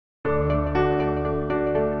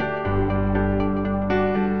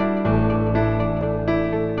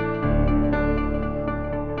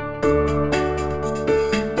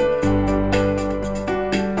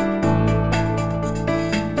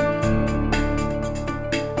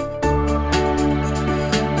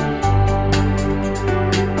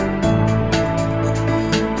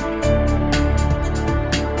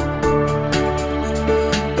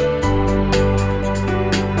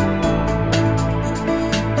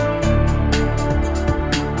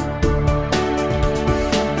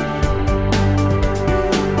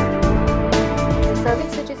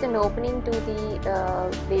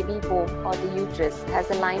cervix has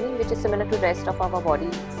a lining which is similar to rest of our body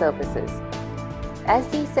surfaces. As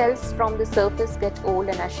these cells from the surface get old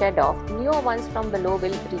and are shed off, newer ones from below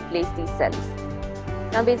will replace these cells.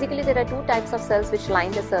 Now basically there are two types of cells which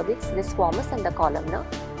line the cervix, the squamous and the columnar,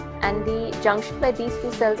 and the junction where these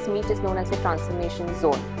two cells meet is known as the transformation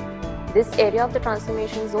zone. This area of the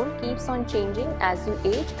transformation zone keeps on changing as you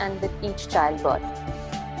age and with each childbirth.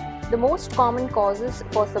 The most common causes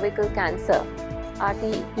for cervical cancer are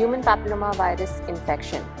the human papillomavirus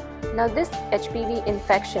infection. Now this HPV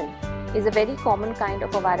infection is a very common kind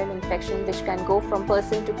of a viral infection which can go from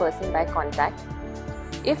person to person by contact.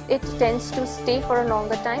 If it tends to stay for a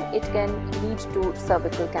longer time, it can lead to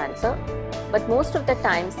cervical cancer, but most of the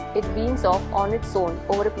times it weans off on its own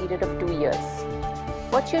over a period of 2 years.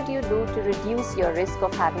 What should you do to reduce your risk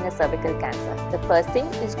of having a cervical cancer? The first thing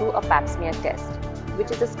is do a pap smear test,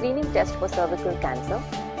 which is a screening test for cervical cancer.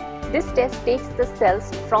 This test takes the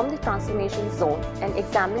cells from the transformation zone and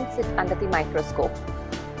examines it under the microscope.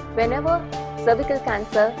 Whenever cervical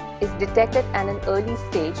cancer is detected at an early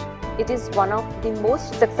stage, it is one of the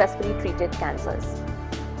most successfully treated cancers.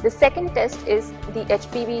 The second test is the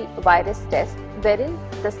HPV virus test, wherein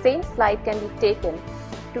the same slide can be taken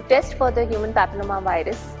to test for the human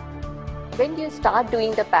papillomavirus. When you start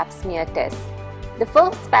doing the pap smear test, the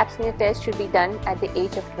first pap smear test should be done at the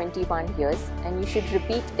age of 21 years, and you should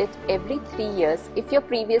repeat it every 3 years if your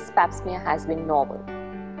previous pap smear has been normal.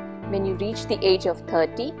 When you reach the age of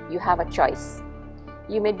 30, you have a choice.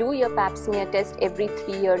 You may do your pap smear test every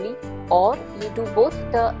 3 yearly, or you do both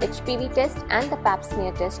the HPV test and the pap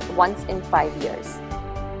smear test once in 5 years.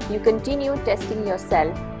 You continue testing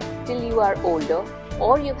yourself till you are older,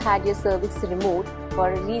 or you've had your cervix removed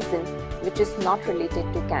for a reason which is not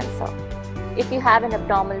related to cancer. If you have an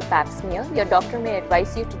abnormal pap smear, your doctor may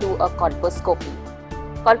advise you to do a colposcopy.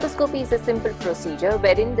 Colposcopy is a simple procedure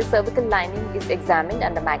wherein the cervical lining is examined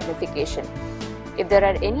under magnification. If there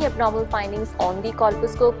are any abnormal findings on the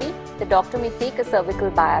colposcopy, the doctor may take a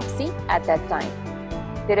cervical biopsy at that time.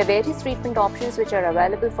 There are various treatment options which are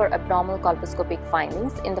available for abnormal colposcopic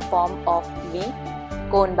findings in the form of lead,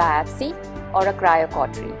 cone biopsy, or a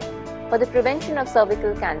cryocautery. For the prevention of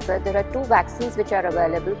cervical cancer, there are two vaccines which are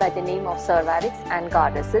available by the name of Cervarix and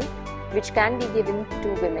Gardasil, which can be given to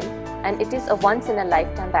women, and it is a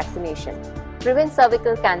once-in-a-lifetime vaccination. Prevent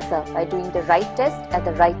cervical cancer by doing the right test at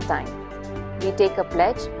the right time. We take a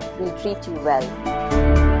pledge, we treat you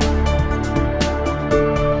well.